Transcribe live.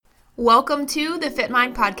Welcome to the Fit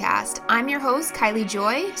Mind Podcast. I'm your host, Kylie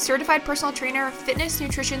Joy, certified personal trainer, fitness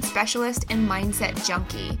nutrition specialist, and mindset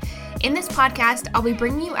junkie. In this podcast, I'll be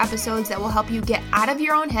bringing you episodes that will help you get out of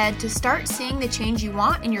your own head to start seeing the change you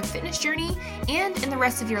want in your fitness journey and in the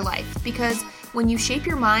rest of your life. Because when you shape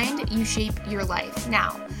your mind, you shape your life.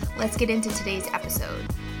 Now, let's get into today's episode.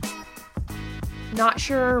 Not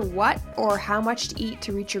sure what or how much to eat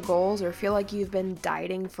to reach your goals or feel like you've been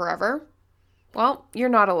dieting forever? Well, you're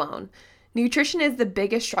not alone. Nutrition is the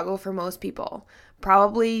biggest struggle for most people,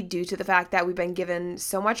 probably due to the fact that we've been given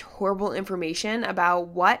so much horrible information about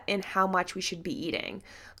what and how much we should be eating,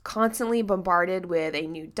 constantly bombarded with a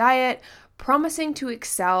new diet promising to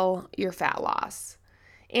excel your fat loss.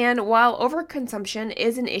 And while overconsumption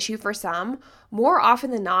is an issue for some, more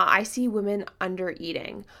often than not, I see women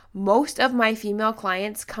undereating. Most of my female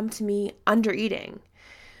clients come to me undereating.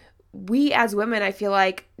 We as women, I feel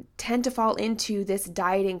like, tend to fall into this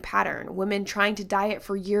dieting pattern. Women trying to diet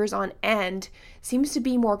for years on end seems to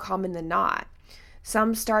be more common than not.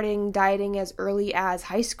 Some starting dieting as early as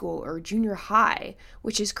high school or junior high,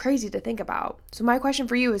 which is crazy to think about. So my question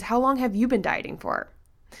for you is, how long have you been dieting for?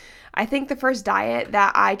 I think the first diet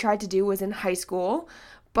that I tried to do was in high school,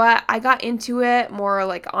 but I got into it more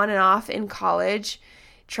like on and off in college,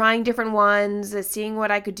 trying different ones, seeing what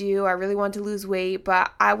I could do. I really wanted to lose weight,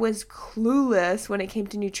 but I was clueless when it came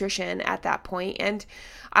to nutrition at that point, and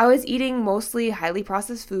I was eating mostly highly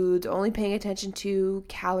processed foods, only paying attention to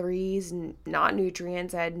calories and not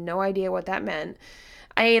nutrients. I had no idea what that meant.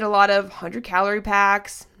 I ate a lot of 100-calorie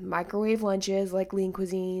packs, microwave lunches like lean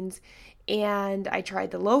cuisines, and I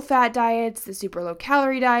tried the low-fat diets, the super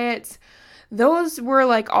low-calorie diets. Those were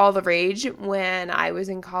like all the rage when I was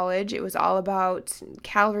in college. It was all about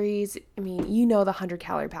calories. I mean, you know the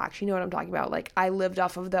 100-calorie packs. You know what I'm talking about. Like, I lived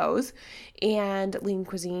off of those and lean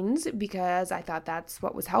cuisines because I thought that's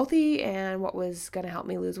what was healthy and what was going to help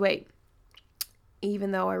me lose weight,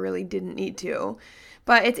 even though I really didn't need to.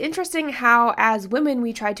 But it's interesting how, as women,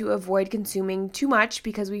 we try to avoid consuming too much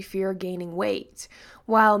because we fear gaining weight,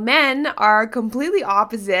 while men are completely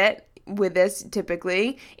opposite with this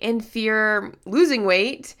typically and fear losing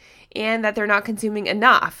weight and that they're not consuming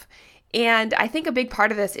enough. And I think a big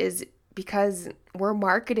part of this is because we're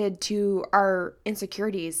marketed to our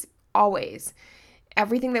insecurities always.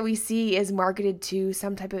 Everything that we see is marketed to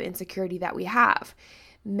some type of insecurity that we have.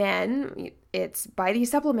 Men, it's buy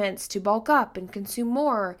these supplements to bulk up and consume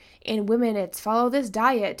more. And women, it's follow this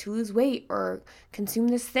diet to lose weight or consume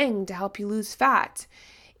this thing to help you lose fat.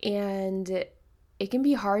 And it can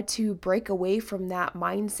be hard to break away from that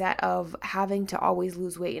mindset of having to always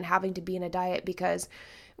lose weight and having to be in a diet because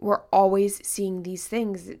we're always seeing these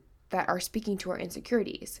things that are speaking to our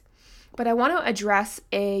insecurities. But I want to address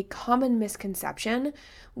a common misconception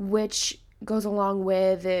which goes along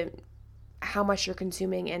with how much you're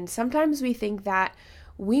consuming. And sometimes we think that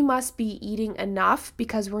we must be eating enough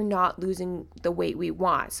because we're not losing the weight we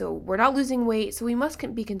want. So we're not losing weight, so we must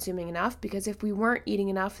be consuming enough, because if we weren't eating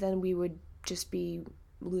enough, then we would just be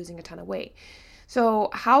losing a ton of weight. So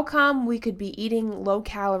how come we could be eating low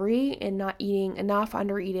calorie and not eating enough,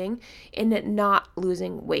 under eating, and not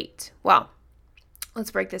losing weight? Well, let's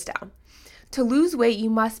break this down. To lose weight, you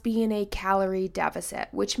must be in a calorie deficit,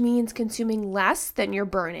 which means consuming less than you're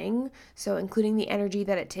burning, so including the energy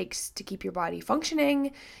that it takes to keep your body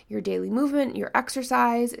functioning, your daily movement, your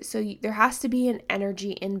exercise. So there has to be an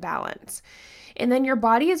energy imbalance. And then your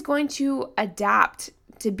body is going to adapt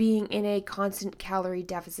to being in a constant calorie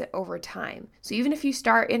deficit over time. So even if you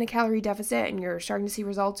start in a calorie deficit and you're starting to see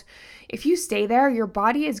results, if you stay there, your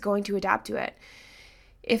body is going to adapt to it.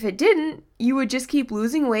 If it didn't, you would just keep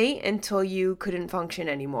losing weight until you couldn't function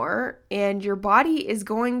anymore, and your body is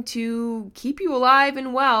going to keep you alive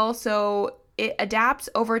and well, so it adapts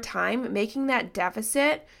over time, making that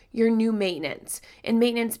deficit your new maintenance, and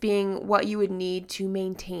maintenance being what you would need to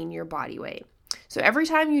maintain your body weight. So every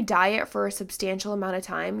time you diet for a substantial amount of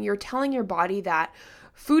time, you're telling your body that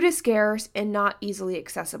food is scarce and not easily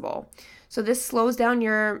accessible. So this slows down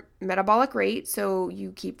your metabolic rate, so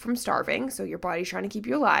you keep from starving, so your body's trying to keep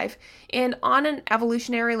you alive. And on an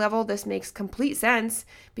evolutionary level, this makes complete sense,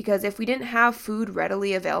 because if we didn't have food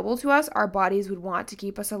readily available to us, our bodies would want to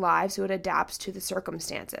keep us alive, so it adapts to the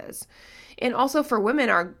circumstances. And also for women,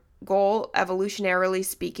 our goal, evolutionarily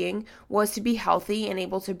speaking, was to be healthy and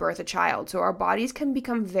able to birth a child. So our bodies can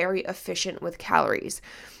become very efficient with calories.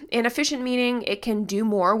 And efficient meaning it can do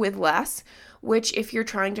more with less, which if you're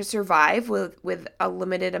trying to survive with a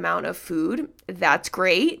limited amount of food, that's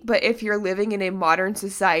great. But if you're living in a modern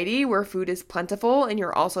society where food is plentiful and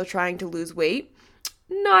you're also trying to lose weight,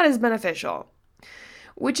 not as beneficial.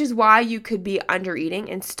 which is why you could be under eating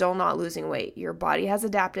and still not losing weight. Your body has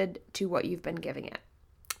adapted to what you've been giving it.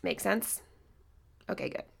 Make sense? Okay,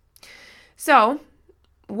 good. So,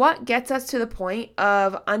 what gets us to the point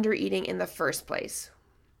of under eating in the first place?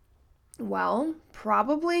 Well,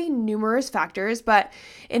 probably numerous factors, but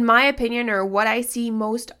in my opinion, or what I see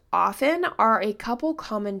most often, are a couple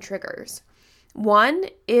common triggers. One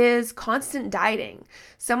is constant dieting.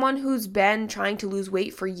 Someone who's been trying to lose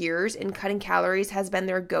weight for years and cutting calories has been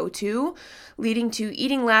their go-to, leading to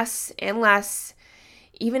eating less and less,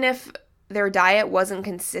 even if their diet wasn't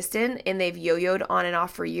consistent and they've yo-yoed on and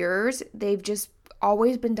off for years. They've just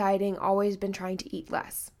always been dieting, always been trying to eat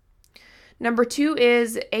less. Number 2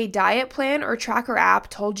 is a diet plan or tracker app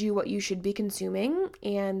told you what you should be consuming,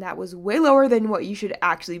 and that was way lower than what you should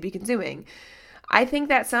actually be consuming. I think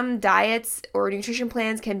that some diets or nutrition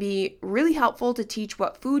plans can be really helpful to teach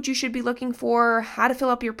what foods you should be looking for, how to fill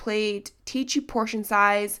up your plate, teach you portion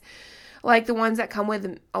size, like the ones that come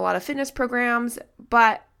with a lot of fitness programs.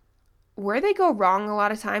 But where they go wrong a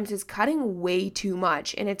lot of times is cutting way too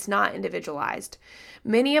much, and it's not individualized.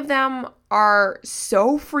 Many of them are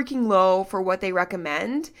so freaking low for what they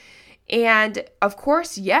recommend. And of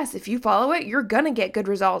course, yes, if you follow it, you're going to get good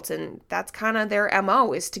results. And that's kind of their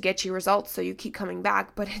MO, is to get you results so you keep coming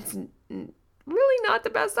back. But it's really not the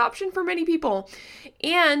best option for many people.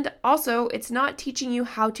 And also, it's not teaching you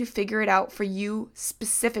how to figure it out for you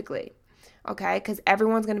specifically. Okay? Because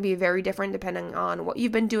everyone's going to be very different depending on what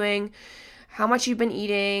you've been doing, how much you've been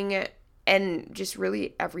eating, and just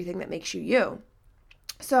really everything that makes you you.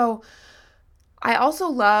 So I also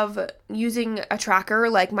love using a tracker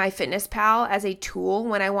like MyFitnessPal as a tool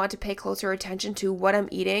when I want to pay closer attention to what I'm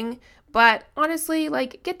eating. But honestly,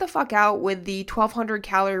 like, get the fuck out with the 1,200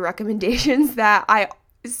 calorie recommendations that I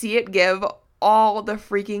see it give all the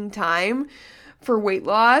freaking time for weight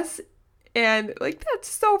loss. And like, that's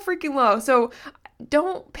so freaking low. So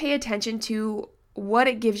don't pay attention to what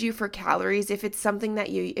it gives you for calories if it's something that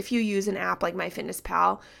if you use an app like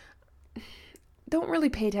MyFitnessPal. Don't really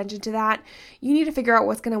pay attention to that. You need to figure out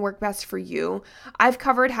what's going to work best for you. I've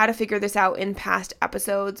covered how to figure this out in past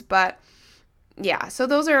episodes, but yeah, so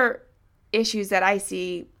those are issues that I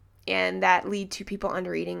see and that lead to people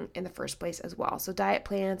under eating in the first place as well. So diet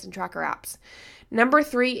plans and tracker apps. Number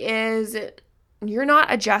 3 is you're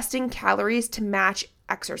not adjusting calories to match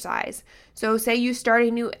exercise. So say you start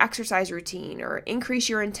a new exercise routine or increase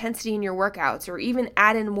your intensity in your workouts or even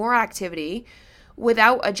add in more activity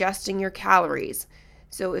without adjusting your calories.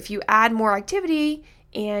 So if you add more activity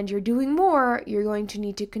and you're doing more, you're going to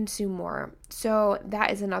need to consume more. So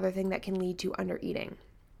that is another thing that can lead to under eating.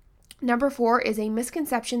 Number 4 is a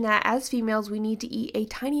misconception that as females, we need to eat a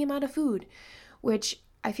tiny amount of food, which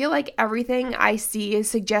I feel like everything I see is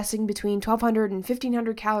suggesting between 1,200 and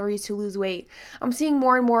 1,500 calories to lose weight. I'm seeing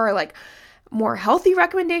more and more like more healthy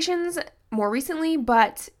recommendations more recently,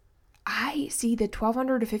 but I see the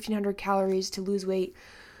 1,200 to 1,500 calories to lose weight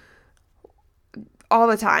all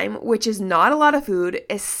the time, which is not a lot of food,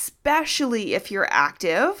 especially if you're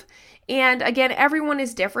active. And again, everyone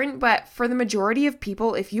is different, but for the majority of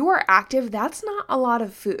people, if you are active, that's not a lot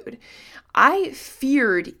of food. I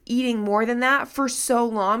feared eating more than that for so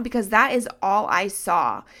long because that is all I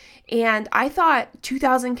saw. And I thought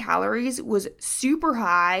 2,000 calories was super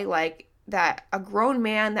high, like that a grown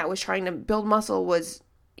man that was trying to build muscle was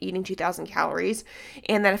eating 2,000 calories,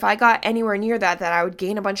 and that if I got anywhere near that I would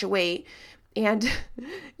gain a bunch of weight. And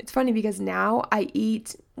it's funny because now I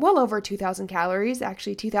eat well over 2,000 calories.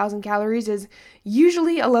 Actually, 2,000 calories is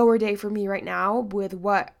usually a lower day for me right now with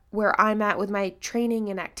where I'm at with my training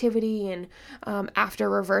and activity and after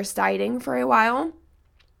reverse dieting for a while.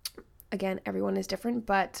 Again, everyone is different,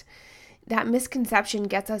 but that misconception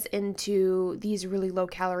gets us into these really low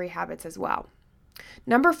calorie habits as well.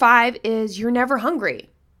 Number 5 is you're never hungry.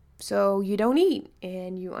 So you don't eat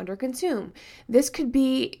and you underconsume. This could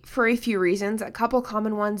be for a few reasons, a couple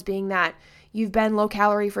common ones being that you've been low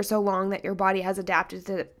calorie for so long that your body has adapted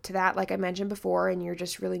to that, like I mentioned before, and you're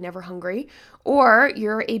just really never hungry. Or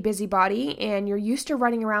you're a busybody and you're used to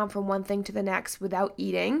running around from one thing to the next without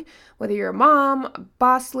eating, whether you're a mom, a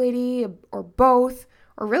boss lady, or both,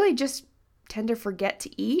 or really just tend to forget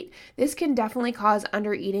to eat. This can definitely cause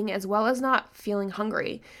under eating as well as not feeling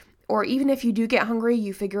hungry. Or even if you do get hungry,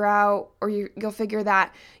 you figure out, or you'll figure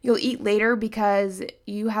that you'll eat later because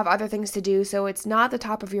you have other things to do, so it's not the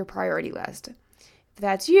top of your priority list. If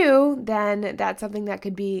that's you, then that's something that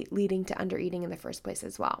could be leading to under eating in the first place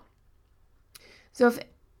as well. So if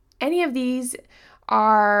any of these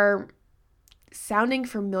are sounding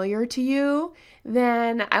familiar to you,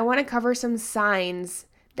 then I want to cover some signs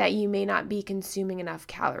that you may not be consuming enough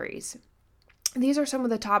calories. these are some of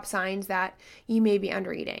the top signs that you may be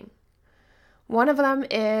undereating. One of them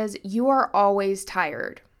is you are always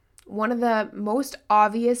tired. One of the most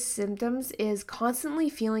obvious symptoms is constantly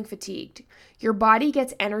feeling fatigued. Your body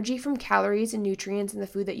gets energy from calories and nutrients in the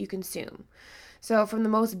food that you consume. So from the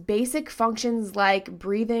most basic functions like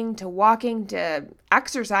breathing to walking to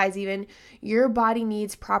exercise even, your body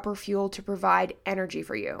needs proper fuel to provide energy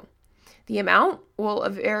for you. The amount will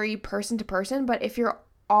vary person to person, but if you're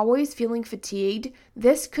always feeling fatigued,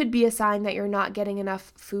 this could be a sign that you're not getting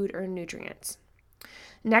enough food or nutrients.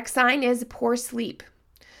 Next sign is poor sleep.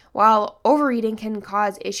 While overeating can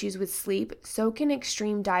cause issues with sleep, so can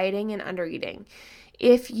extreme dieting and undereating.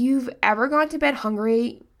 If you've ever gone to bed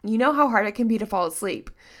hungry, you know how hard it can be to fall asleep.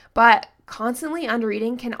 But constantly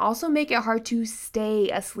undereating can also make it hard to stay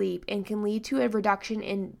asleep and can lead to a reduction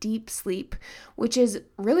in deep sleep, which is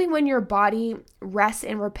really when your body rests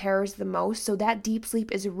and repairs the most. So that deep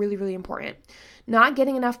sleep is really, really important. Not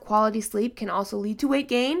getting enough quality sleep can also lead to weight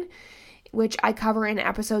gain, which I cover in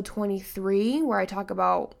episode 23, where I talk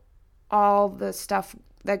about all the stuff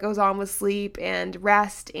that goes on with sleep and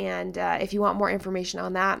rest. And if you want more information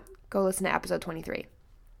on that, go listen to episode 23.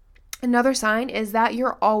 Another sign is that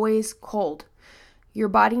you're always cold. Your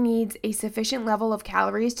body needs a sufficient level of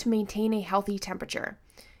calories to maintain a healthy temperature.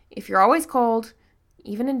 If you're always cold,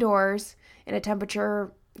 even indoors, in a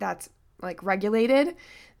temperature that's like regulated,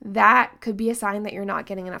 that could be a sign that you're not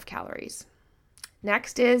getting enough calories.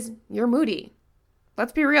 Next is you're moody.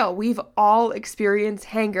 Let's be real, we've all experienced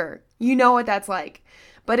hanger. You know what that's like.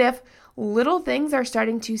 But if little things are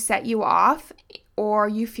starting to set you off or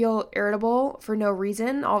you feel irritable for no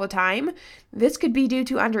reason all the time, this could be due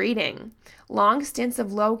to undereating. Long stints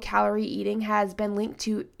of low-calorie eating has been linked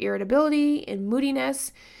to irritability and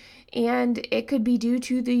moodiness, and it could be due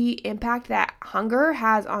to the impact that hunger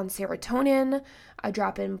has on serotonin, a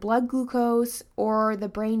drop in blood glucose, or the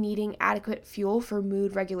brain needing adequate fuel for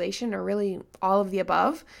mood regulation, or really all of the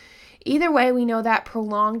above. Either way, we know that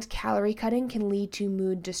prolonged calorie cutting can lead to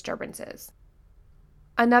mood disturbances.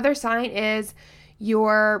 Another sign is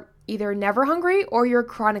you're either never hungry or you're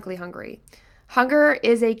chronically hungry. Hunger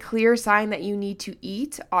is a clear sign that you need to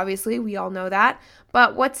eat. Obviously, we all know that.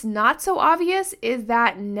 But what's not so obvious is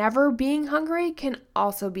that never being hungry can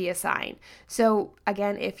also be a sign. So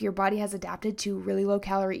again, if your body has adapted to really low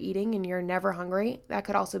calorie eating and you're never hungry, that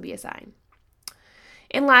could also be a sign.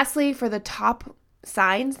 And lastly, for the top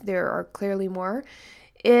signs, there are clearly more,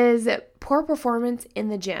 is poor performance in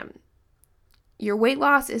the gym. Your weight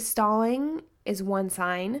loss is stalling is one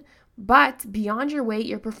sign, but beyond your weight,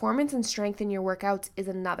 your performance and strength in your workouts is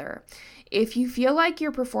another. If you feel like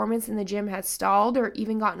your performance in the gym has stalled or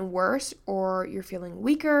even gotten worse, or you're feeling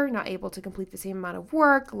weaker, not able to complete the same amount of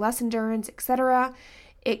work, less endurance, etc.,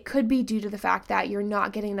 it could be due to the fact that you're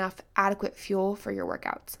not getting enough adequate fuel for your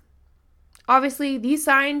workouts. Obviously, these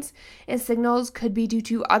signs and signals could be due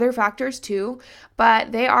to other factors too,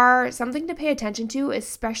 but they are something to pay attention to,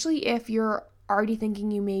 especially if you're already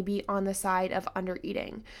thinking you may be on the side of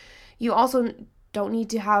undereating. You also don't need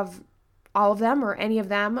to have all of them or any of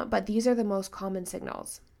them, but these are the most common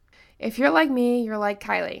signals. If you're like me, you're like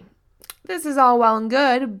Kylie. This is all well and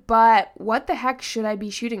good, but what the heck should I be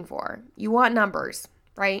shooting for? You want numbers,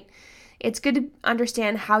 right? It's good to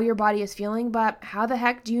understand how your body is feeling, but how the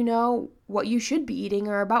heck do you know what you should be eating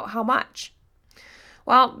or about how much?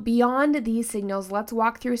 Well, beyond these signals, let's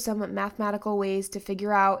walk through some mathematical ways to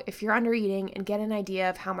figure out if you're undereating and get an idea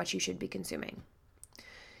of how much you should be consuming.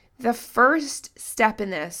 The first step in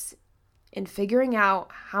this, in figuring out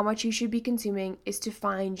how much you should be consuming, is to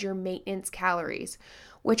find your maintenance calories,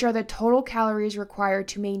 which are the total calories required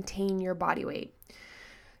to maintain your body weight.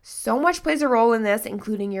 So much plays a role in this,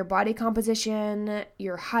 including your body composition,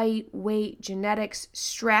 your height, weight, genetics,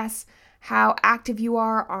 stress, how active you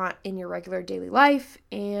are in your regular daily life,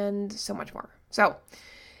 and so much more. So,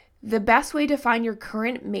 the best way to find your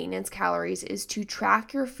current maintenance calories is to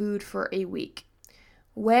track your food for a week.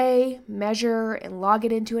 Weigh, measure, and log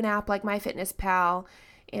it into an app like MyFitnessPal.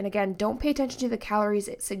 And again, don't pay attention to the calories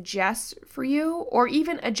it suggests for you, or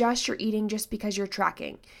even adjust your eating just because you're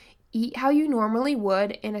tracking. Eat how you normally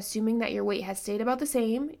would, and assuming that your weight has stayed about the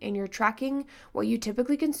same and you're tracking what you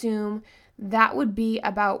typically consume, that would be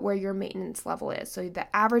about where your maintenance level is. So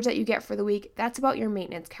the average that you get for the week, that's about your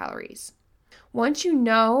maintenance calories. Once you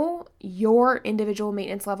know your individual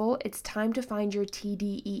maintenance level, it's time to find your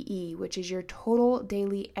TDEE, which is your total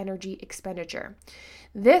daily energy expenditure.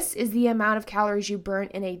 This is the amount of calories you burn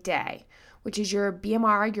in a day, which is your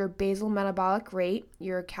BMR, your basal metabolic rate,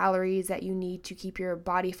 your calories that you need to keep your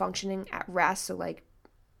body functioning at rest, so like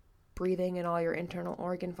breathing and all your internal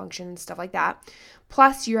organ functions, stuff like that,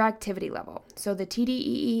 plus your activity level. So the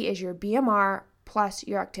TDEE is your BMR plus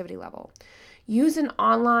your activity level. Use an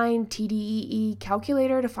online TDEE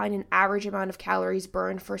calculator to find an average amount of calories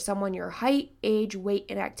burned for someone your height, age, weight,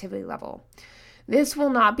 and activity level. This will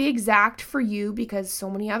not be exact for you because so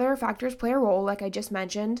many other factors play a role, like I just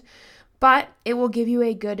mentioned, but it will give you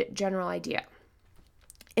a good general idea.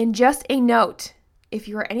 And just a note, if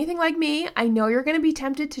you are anything like me, I know you're going to be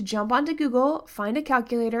tempted to jump onto Google, find a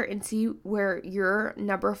calculator, and see where your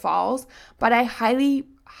number falls, but I highly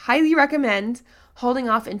recommend holding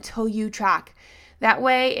off until you track. That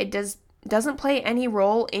way it doesn't play any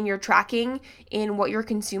role in your tracking in what you're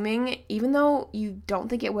consuming, even though you don't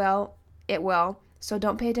think it will. It will. So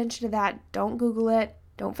don't pay attention to that. Don't Google it.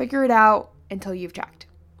 Don't figure it out until you've tracked.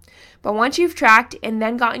 But once you've tracked and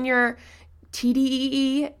then gotten your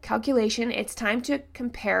TDEE calculation, it's time to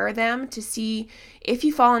compare them to see if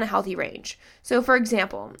you fall in a healthy range. So for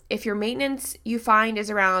example, if your maintenance you find is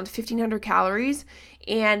around 1,500 calories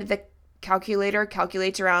and the calculator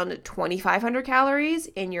calculates around 2,500 calories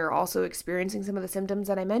and you're also experiencing some of the symptoms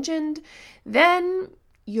that I mentioned, then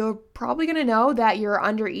you're probably going to know that you're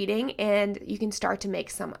under eating and you can start to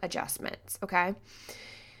make some adjustments, okay?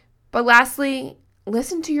 But lastly,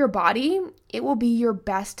 listen to your body. It will be your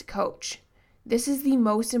best coach. This is the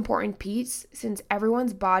most important piece since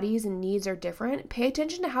everyone's bodies and needs are different. Pay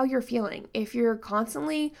attention to how you're feeling. If you're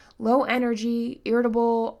constantly low energy,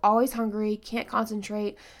 irritable, always hungry, can't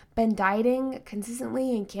concentrate, been dieting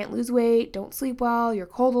consistently and can't lose weight, don't sleep well, you're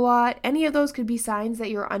cold a lot, any of those could be signs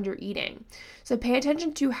that you're under eating. So pay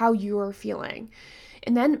attention to how you're feeling.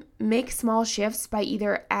 And then make small shifts by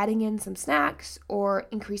either adding in some snacks or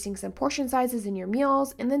increasing some portion sizes in your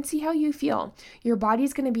meals, and then see how you feel. Your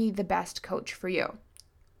body's going to be the best coach for you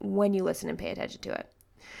when you listen and pay attention to it.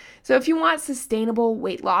 So if you want sustainable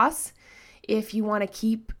weight loss, if you want to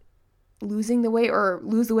keep losing the weight or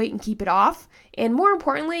lose the weight and keep it off, and more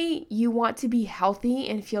importantly, you want to be healthy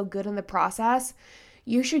and feel good in the process,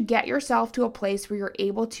 you should get yourself to a place where you're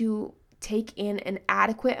able to take in an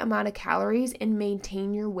adequate amount of calories and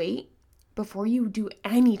maintain your weight before you do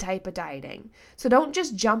any type of dieting. So don't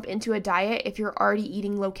just jump into a diet if you're already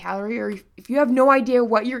eating low calorie or if you have no idea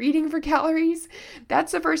what you're eating for calories.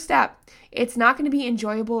 That's the first step. It's not going to be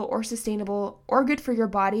enjoyable or sustainable or good for your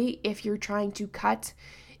body if you're trying to cut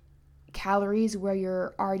calories where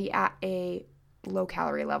you're already at a low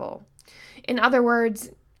calorie level. In other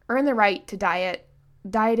words, earn the right to diet.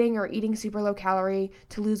 Dieting or eating super low calorie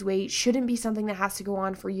to lose weight shouldn't be something that has to go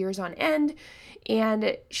on for years on end, and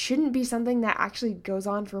it shouldn't be something that actually goes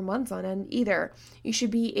on for months on end either. You should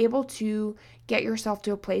be able to get yourself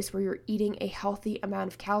to a place where you're eating a healthy amount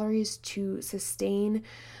of calories to sustain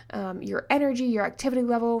your energy, your activity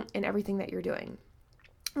level, and everything that you're doing.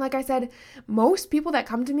 Like I said, most people that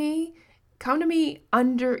come to me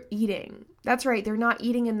under eating. That's right, they're not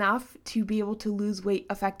eating enough to be able to lose weight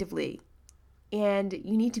effectively. And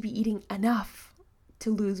you need to be eating enough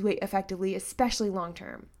to lose weight effectively, especially long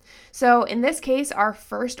term. So in this case, our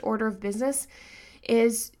first order of business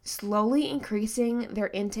is slowly increasing their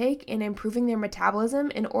intake and improving their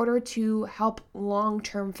metabolism in order to help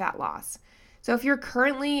long-term fat loss. So if you're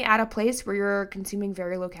currently at a place where you're consuming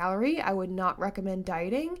very low calorie, I would not recommend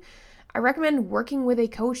dieting. I recommend working with a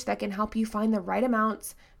coach that can help you find the right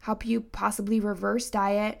amounts, help you possibly reverse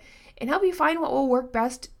diet, and help you find what will work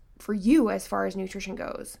best for you as far as nutrition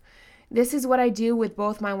goes. This is what I do with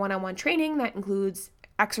both my one-on-one training that includes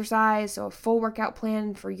exercise, so a full workout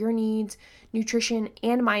plan for your needs, nutrition,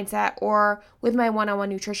 and mindset, or with my one-on-one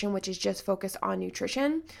nutrition, which is just focused on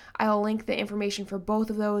nutrition. I'll link the information for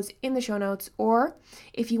both of those in the show notes, or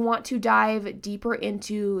if you want to dive deeper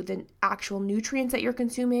into the actual nutrients that you're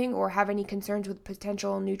consuming or have any concerns with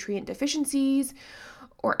potential nutrient deficiencies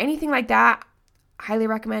or anything like that, highly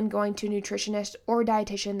recommend going to a nutritionist or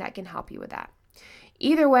dietitian that can help you with that.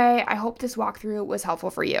 Either way, I hope this walkthrough was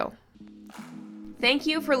helpful for you. Thank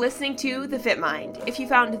you for listening to The Fit Mind. If you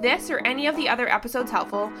found this or any of the other episodes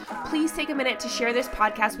helpful, please take a minute to share this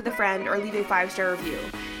podcast with a friend or leave a 5-star review.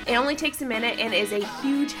 It only takes a minute and is a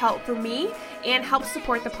huge help for me and helps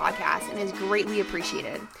support the podcast and is greatly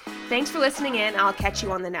appreciated. Thanks for listening in. I'll catch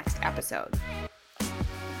you on the next episode.